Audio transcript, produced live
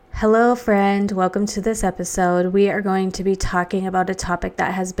Hello, friend. Welcome to this episode. We are going to be talking about a topic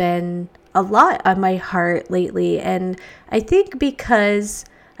that has been a lot on my heart lately. And I think because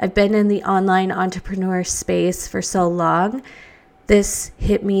I've been in the online entrepreneur space for so long, this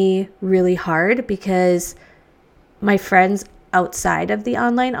hit me really hard because my friends outside of the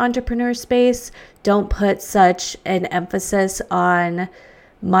online entrepreneur space don't put such an emphasis on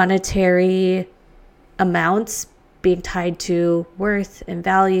monetary amounts being tied to worth and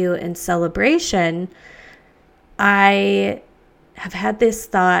value and celebration. I have had this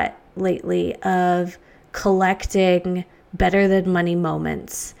thought lately of collecting better than money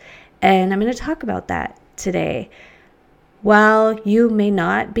moments. And I'm going to talk about that today. While you may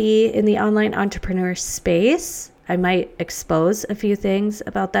not be in the online entrepreneur space, I might expose a few things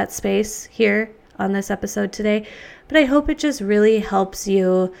about that space here on this episode today, but I hope it just really helps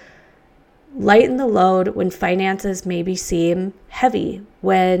you lighten the load when finances maybe seem heavy,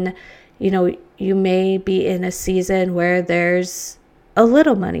 when you may be in a season where there's a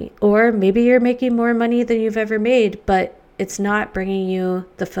little money, or maybe you're making more money than you've ever made, but it's not bringing you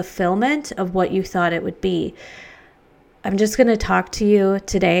the fulfillment of what you thought it would be. I'm just going to talk to you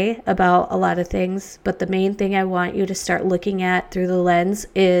today about a lot of things, but the main thing I want you to start looking at through the lens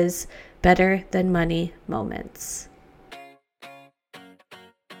is better than money moments.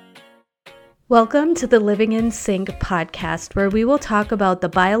 Welcome to the Living in Sync podcast, where we will talk about the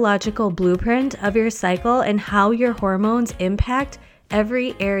biological blueprint of your cycle and how your hormones impact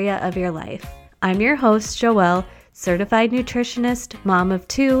every area of your life. I'm your host, Joelle, certified nutritionist, mom of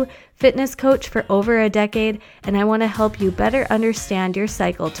two, fitness coach for over a decade, and I want to help you better understand your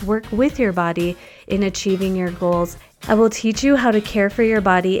cycle to work with your body in achieving your goals. I will teach you how to care for your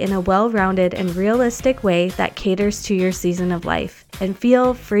body in a well-rounded and realistic way that caters to your season of life and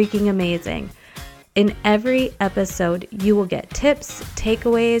feel freaking amazing. In every episode, you will get tips,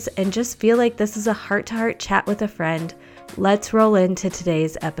 takeaways, and just feel like this is a heart-to-heart chat with a friend. Let's roll into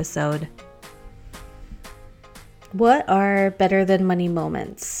today's episode. What are better than money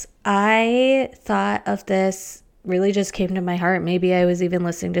moments? I thought of this, really just came to my heart. Maybe I was even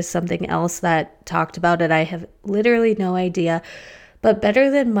listening to something else that talked about it. I have literally no idea. But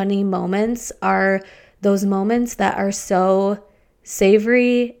better than money moments are those moments that are so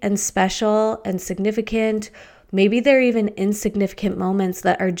savory and special and significant. Maybe they're even insignificant moments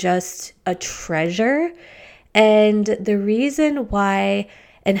that are just a treasure. And the reason why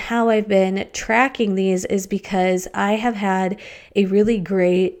and how I've been tracking these is because I have had a really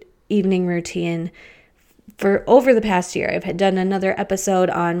great evening routine for over the past year. I've had done another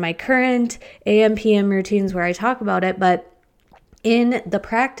episode on my current AM PM routines where I talk about it, but in the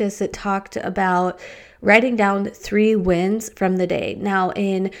practice, it talked about writing down 3 wins from the day. Now,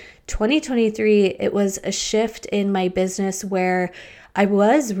 in 2023, it was a shift in my business where I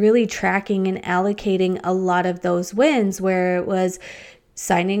was really tracking and allocating a lot of those wins, where it was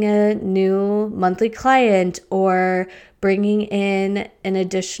signing a new monthly client or bringing in an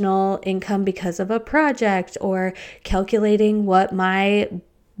additional income because of a project or calculating what my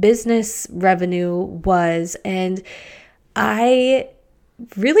business revenue was. And I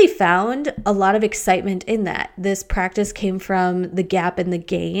really found a lot of excitement in that. This practice came from the gap and the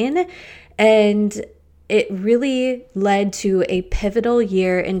gain, and it really led to a pivotal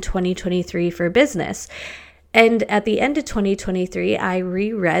year in 2023 for business. And at the end of 2023, I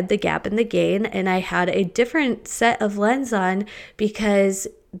reread The Gap and the Gain, and I had a different set of lens on because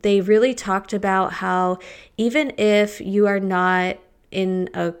they really talked about how even if you are not in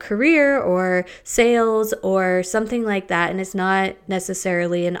a career or sales or something like that, and it's not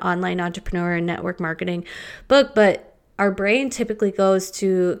necessarily an online entrepreneur and network marketing book, but our brain typically goes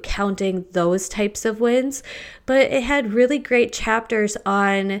to counting those types of wins. But it had really great chapters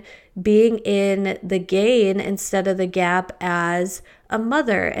on being in the gain instead of the gap as a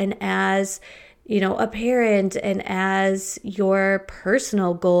mother and as a parent, and as your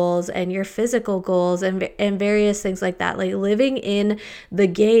personal goals and your physical goals and various things like that, like living in the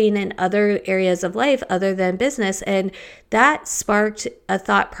gain in other areas of life other than business. And that sparked a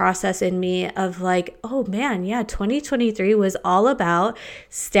thought process in me of like, oh man, yeah, 2023 was all about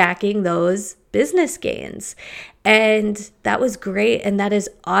stacking those business gains. And that was great. And that is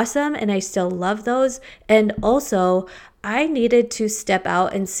awesome. And I still love those. And also, I needed to step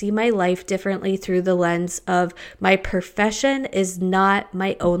out and see my life differently through the lens of my profession is not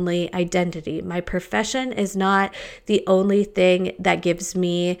my only identity. My profession is not the only thing that gives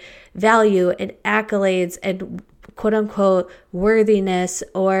me value and accolades and quote unquote worthiness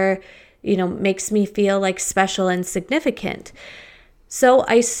or, makes me feel like special and significant. So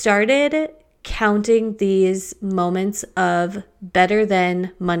I started counting these moments of better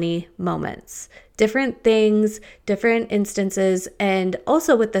than money moments. Different things, different instances. And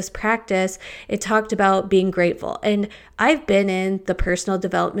also with this practice, it talked about being grateful. And I've been in the personal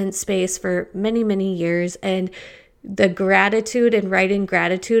development space for many, many years. And the gratitude and writing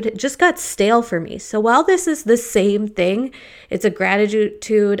gratitude just got stale for me. So while this is the same thing, it's a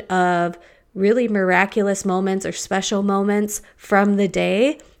gratitude of really miraculous moments or special moments from the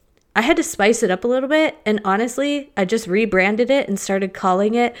day. I had to spice it up a little bit. And honestly, I just rebranded it and started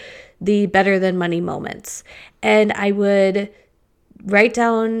calling it the better than money moments. And I would write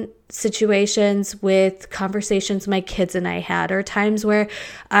down situations with conversations my kids and I had, or times where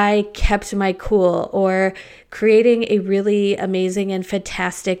I kept my cool, or creating a really amazing and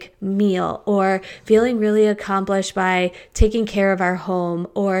fantastic meal, or feeling really accomplished by taking care of our home,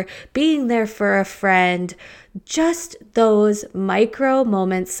 or being there for a friend. Just those micro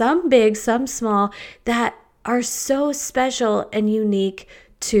moments, some big, some small, that are so special and unique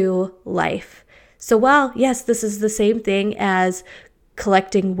to life. So while, yes, this is the same thing as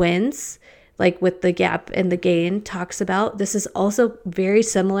collecting wins, like with the gap and the gain talks about, this is also very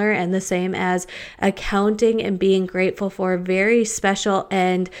similar and the same as accounting and being grateful for very special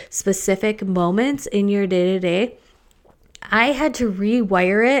and specific moments in your day-to-day. I had to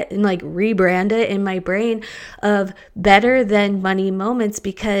rewire it and like rebrand it in my brain of better than money moments,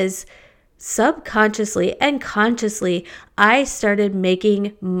 because subconsciously and consciously, I started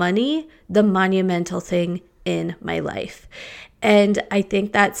making money the monumental thing in my life. And I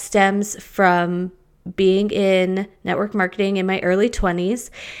think that stems from being in network marketing in my early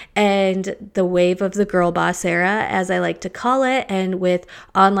 20s and the wave of the girl boss era, as I like to call it. And with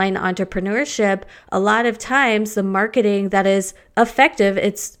online entrepreneurship, a lot of times the marketing that is effective,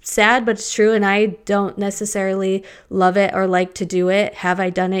 it's sad, but it's true. And I don't necessarily love it or like to do it. Have I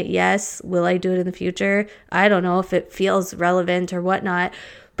done it? Yes. Will I do it in the future? I don't know if it feels relevant or whatnot,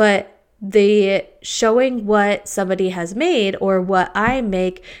 but the showing what somebody has made or what I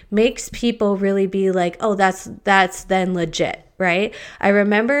make makes people really be like, oh, that's then legit, right? I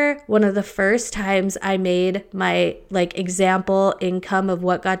remember one of the first times I made my like example income of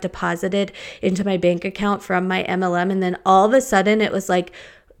what got deposited into my bank account from my MLM. And then all of a sudden it was like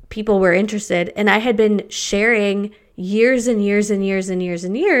people were interested, and I had been sharing years and years and years and years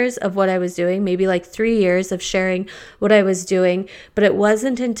and years of what I was doing, maybe like 3 years of sharing what I was doing. But it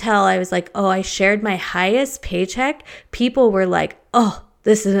wasn't until I was like, oh, I shared my highest paycheck, people were like, oh,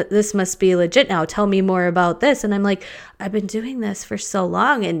 this must be legit now. Tell me more about this. And I'm like, I've been doing this for so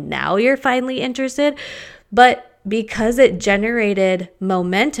long and now you're finally interested. But because it generated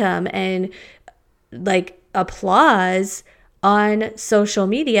momentum and like applause on social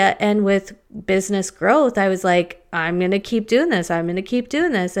media and with business growth, I was like, I'm going to keep doing this. I'm going to keep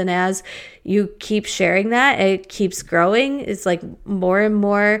doing this. And as you keep sharing that, it keeps growing. It's like more and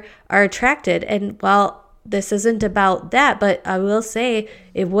more are attracted. And while this isn't about that, but I will say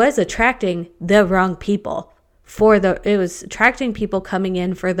it was attracting the wrong people it was attracting people coming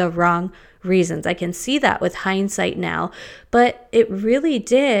in for the wrong reasons. I can see that with hindsight now, but it really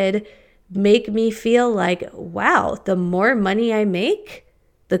did make me feel like, wow, the more money I make,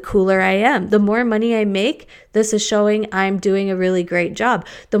 the cooler I am. The more money I make, this is showing I'm doing a really great job.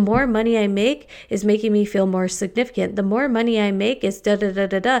 The more money I make is making me feel more significant. The more money I make is da da da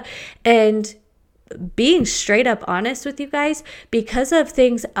da da. And being straight up honest with you guys, because of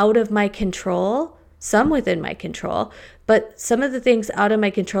things out of my control, some within my control, but some of the things out of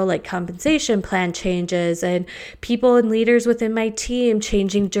my control, like compensation plan changes and people and leaders within my team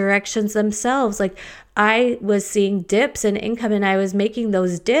changing directions themselves, like I was seeing dips in income, and I was making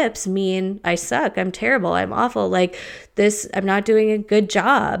those dips mean I suck, I'm terrible, I'm awful, like this, I'm not doing a good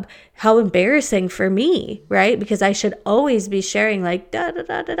job. How embarrassing for me, right? Because I should always be sharing like da da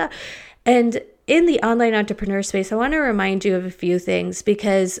da da da. And in the online entrepreneur space, I want to remind you of a few things,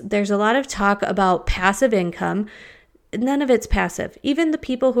 because there's a lot of talk about passive income. None of it's passive. Even the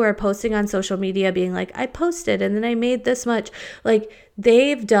people who are posting on social media being like, I posted and then I made this much, like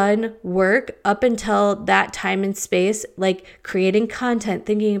they've done work up until that time and space, like creating content,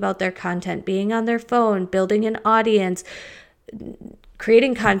 thinking about their content, being on their phone, building an audience,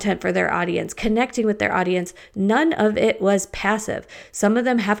 creating content for their audience, connecting with their audience. None of it was passive. Some of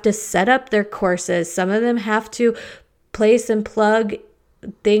them have to set up their courses. Some of them have to place and plug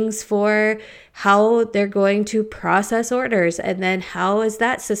things for how they're going to process orders. And then how is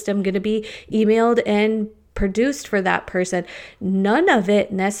that system going to be emailed and produced for that person? None of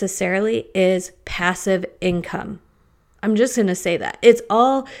it necessarily is passive income. I'm just going to say that. It's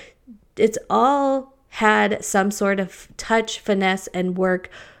all had some sort of touch, finesse, and work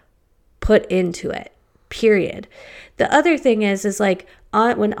put into it, period. The other thing is like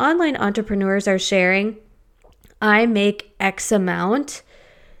when online entrepreneurs are sharing, I make X amount,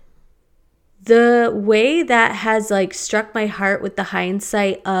 the way that has like struck my heart with the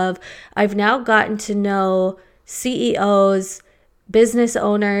hindsight of I've now gotten to know CEOs, business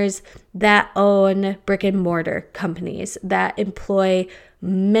owners that own brick and mortar companies that employ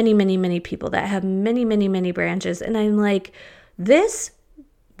many, many, many people, that have many, many, many branches. And I'm like, this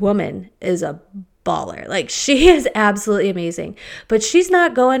woman is a baller. Like, she is absolutely amazing. But she's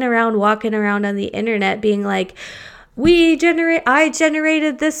not walking around on the internet being like, I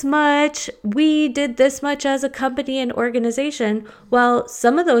generated this much, we did this much as a company and organization. Well,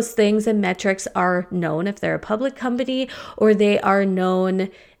 some of those things and metrics are known if they're a public company, or they are known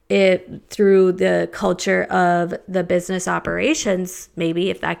through the culture of the business operations, maybe,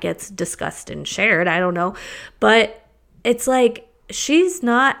 if that gets discussed and shared, I don't know. But it's like, she's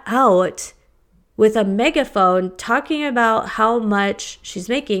not out with a megaphone talking about how much she's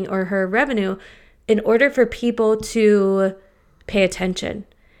making or her revenue in order for people to pay attention.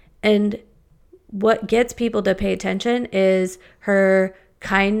 And what gets people to pay attention is her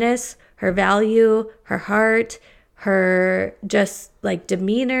kindness, her value, her heart, her just like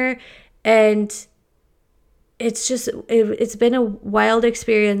demeanor. And it's been a wild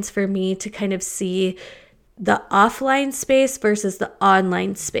experience for me to kind of see the offline space versus the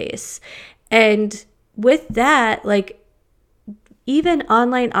online space. And with that, like, even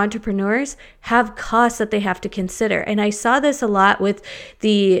online entrepreneurs have costs that they have to consider. And I saw this a lot with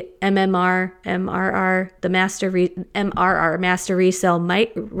the MRR, master resale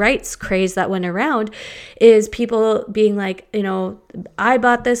rights craze that went around, is people being like, I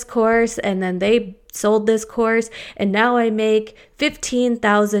bought this course and then they sold this course and now I make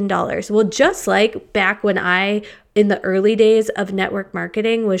 $15,000. Well, just like back when in the early days of network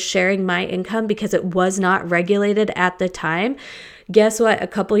marketing, was sharing my income because it was not regulated at the time. Guess what? A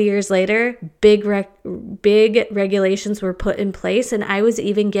couple years later, big regulations were put in place. And I was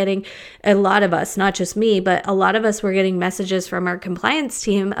even getting, a lot of us, not just me, but a lot of us were getting messages from our compliance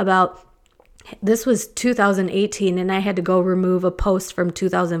team about, this was 2018, and I had to go remove a post from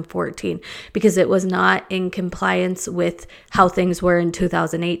 2014 because it was not in compliance with how things were in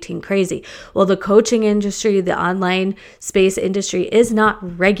 2018. Crazy. Well, the coaching industry, the online space industry is not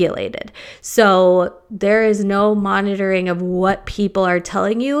regulated. So there is no monitoring of what people are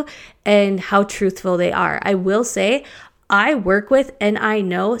telling you and how truthful they are. I will say, I work with and I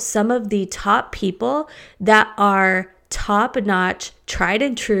know some of the top people that are top-notch, tried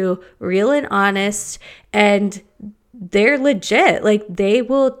and true, real and honest, and they're legit. Like, they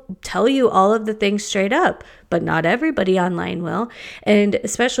will tell you all of the things straight up, but not everybody online will. And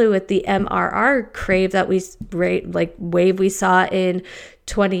especially with the MRR wave we saw in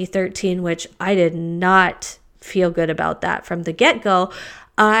 2013, which I did not feel good about that from the get-go.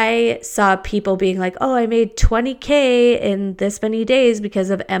 I saw people being like, oh, I made $20K in this many days because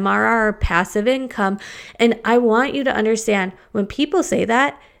of MRR, passive income. And I want you to understand, when people say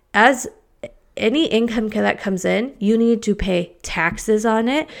that, as any income that comes in, you need to pay taxes on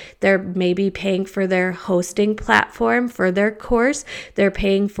it. They're maybe paying for their hosting platform for their course. They're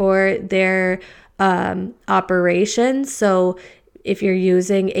paying for their operations. So if you're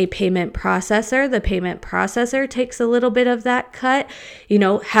using a payment processor, the payment processor takes a little bit of that cut.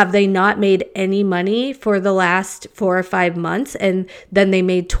 Have they not made any money for the last 4 or 5 months and then they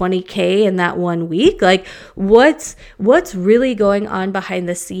made $20K in that 1 week? Like, what's really going on behind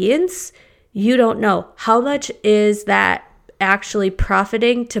the scenes? You don't know. How much is that actually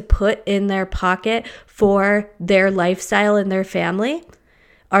profiting to put in their pocket for their lifestyle and their family?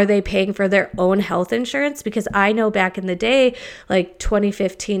 Are they paying for their own health insurance? Because I know back in the day, like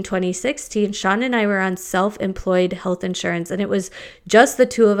 2015, 2016, Sean and I were on self-employed health insurance, and it was just the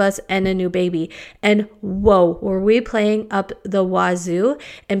two of us and a new baby. And whoa, were we playing up the wazoo,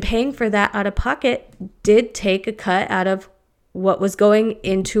 and paying for that out of pocket did take a cut out of what was going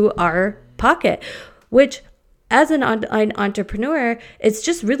into our pocket, which, as an entrepreneur, it's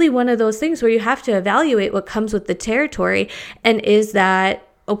just really one of those things where you have to evaluate what comes with the territory, and is that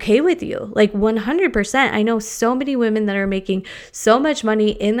okay with you? Like, 100%. I know so many women that are making so much money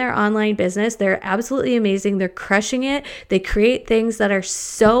in their online business. They're absolutely amazing. They're crushing it. They create things that are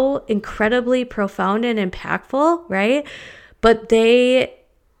so incredibly profound and impactful, right? But they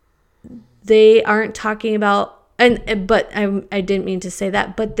aren't talking about, but I didn't mean to say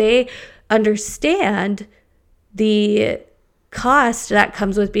that, but they understand the cost that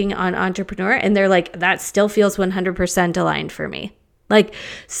comes with being an entrepreneur, and they're like, that still feels 100% aligned for me. Like,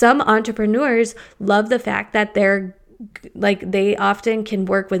 some entrepreneurs love the fact that they're like they often can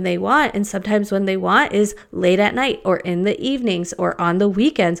work when they want, and sometimes when they want is late at night or in the evenings or on the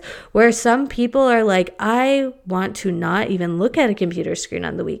weekends, where some people are like, I want to not even look at a computer screen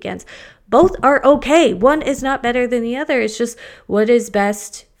on the weekends. Both are okay. One is not better than the other. It's just what is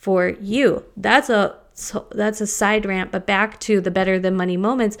best for you. That's a side rant, but back to the better than money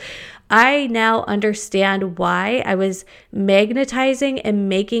moments. I now understand why I was magnetizing and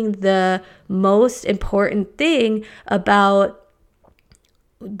making the most important thing about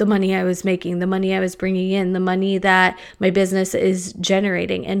the money I was making, the money I was bringing in, the money that my business is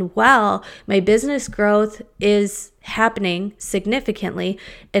generating. And while my business growth is happening significantly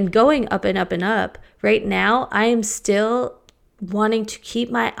and going up and up and up, right now I am still wanting to keep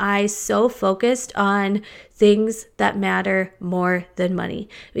my eyes so focused on things that matter more than money,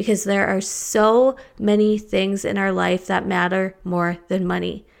 because there are so many things in our life that matter more than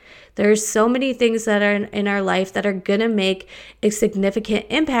money. There's so many things that are in our life that are going to make a significant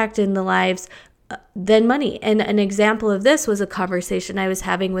impact in the lives than money. And an example of this was a conversation I was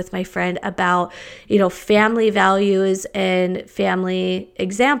having with my friend about, family values and family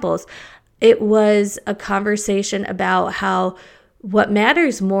examples. It was a conversation about how what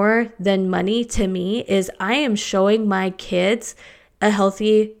matters more than money to me is I am showing my kids a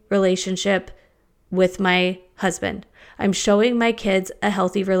healthy relationship with my husband. I'm showing my kids a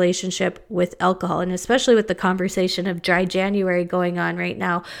healthy relationship with alcohol, and especially with the conversation of dry January going on right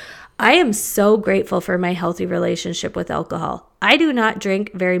now. I am so grateful for my healthy relationship with alcohol. I do not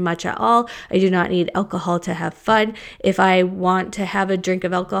drink very much at all. I do not need alcohol to have fun. If I want to have a drink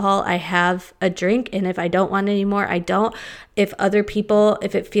of alcohol, I have a drink. And if I don't want any more, I don't. If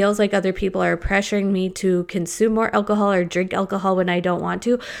it feels like other people are pressuring me to consume more alcohol or drink alcohol when I don't want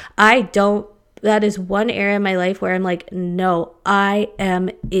to, I don't. That is one area in my life where I'm like, no, I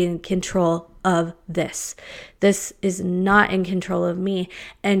am in control of this. This is not in control of me.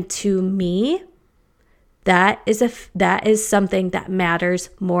 And to me, that is something that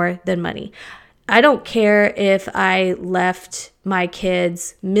matters more than money. I don't care if I left my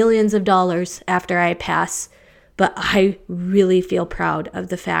kids millions of dollars after I pass, but I really feel proud of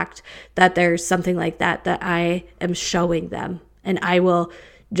the fact that there's something like that I am showing them. And I will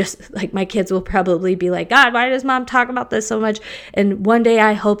just, like, my kids will probably be like, God, why does mom talk about this so much? And one day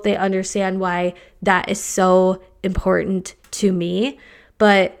I hope they understand why that is so important to me.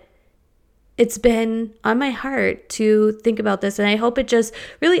 But it's been on my heart to think about this. And I hope it just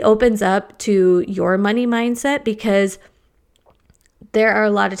really opens up to your money mindset, because there are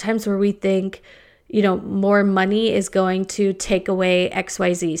a lot of times where we think, more money is going to take away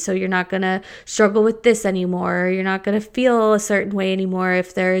XYZ. So you're not going to struggle with this anymore. You're not going to feel a certain way anymore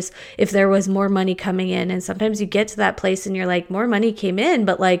if there was more money coming in. And sometimes you get to that place and you're like, more money came in,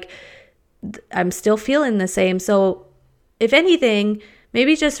 but like, I'm still feeling the same. So if anything,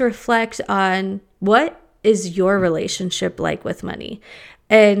 maybe just reflect on what is your relationship like with money.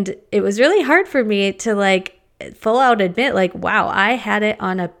 And it was really hard for me to like full out admit, like, wow, I had it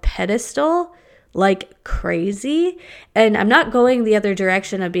on a pedestal like crazy. And I'm not going the other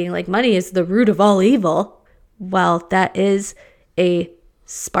direction of being like, money is the root of all evil. While that is a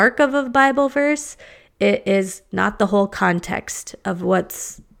spark of a Bible verse, it is not the whole context of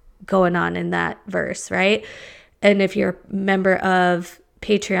what's going on in that verse, right? And if you're a member of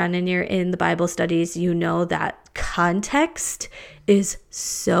Patreon and you're in the Bible studies, you know that context is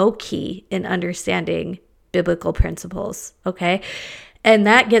so key in understanding biblical principles, okay? And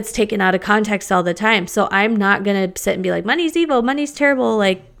that gets taken out of context all the time. So I'm not going to sit and be like, money's evil, money's terrible.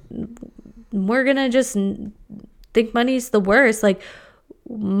 Like, we're going to just think money's the worst. Like,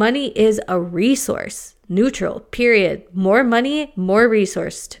 money is a resource, neutral, period. More money, more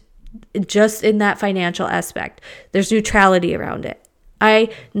resourced, just in that financial aspect. There's neutrality around it. I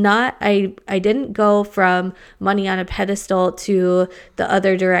didn't go from money on a pedestal to the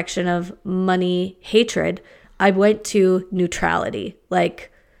other direction of money hatred. I went to neutrality.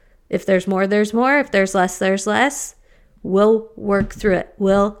 Like, if there's more, there's more. If there's less, there's less. We'll work through it.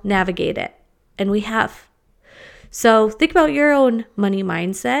 We'll navigate it. And we have. So think about your own money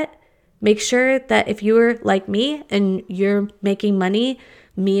mindset. Make sure that if you were like me and you're making money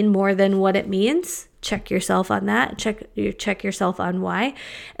mean more than what it means, check yourself on that. Check yourself on why.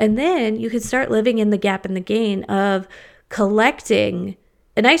 And then you can start living in the gap and the gain of collecting.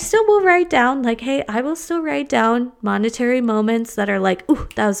 And I still will write down, like, hey, I will still write down monetary moments that are like, ooh,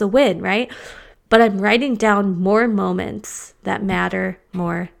 that was a win, right? But I'm writing down more moments that matter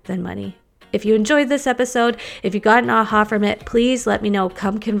more than money. If you enjoyed this episode, if you got an aha from it, please let me know.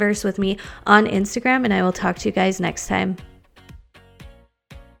 Come converse with me on Instagram, and I will talk to you guys next time.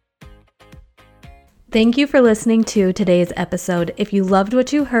 Thank you for listening to today's episode. If you loved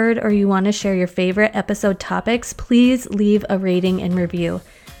what you heard or you want to share your favorite episode topics, please leave a rating and review.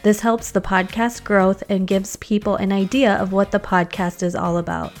 This helps the podcast growth and gives people an idea of what the podcast is all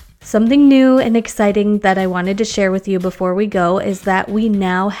about. Something new and exciting that I wanted to share with you before we go is that we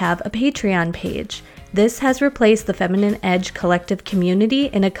now have a Patreon page. This has replaced the Feminine Edge Collective community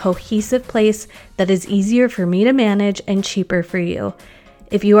in a cohesive place that is easier for me to manage and cheaper for you.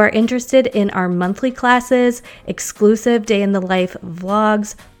 If you are interested in our monthly classes, exclusive day in the life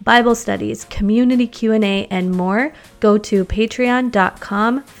vlogs, Bible studies, community Q&A, and more, go to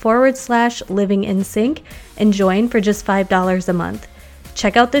patreon.com/livingInSync and join for just $5 a month.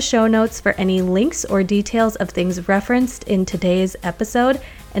 Check out the show notes for any links or details of things referenced in today's episode,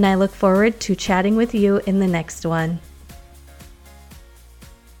 and I look forward to chatting with you in the next one.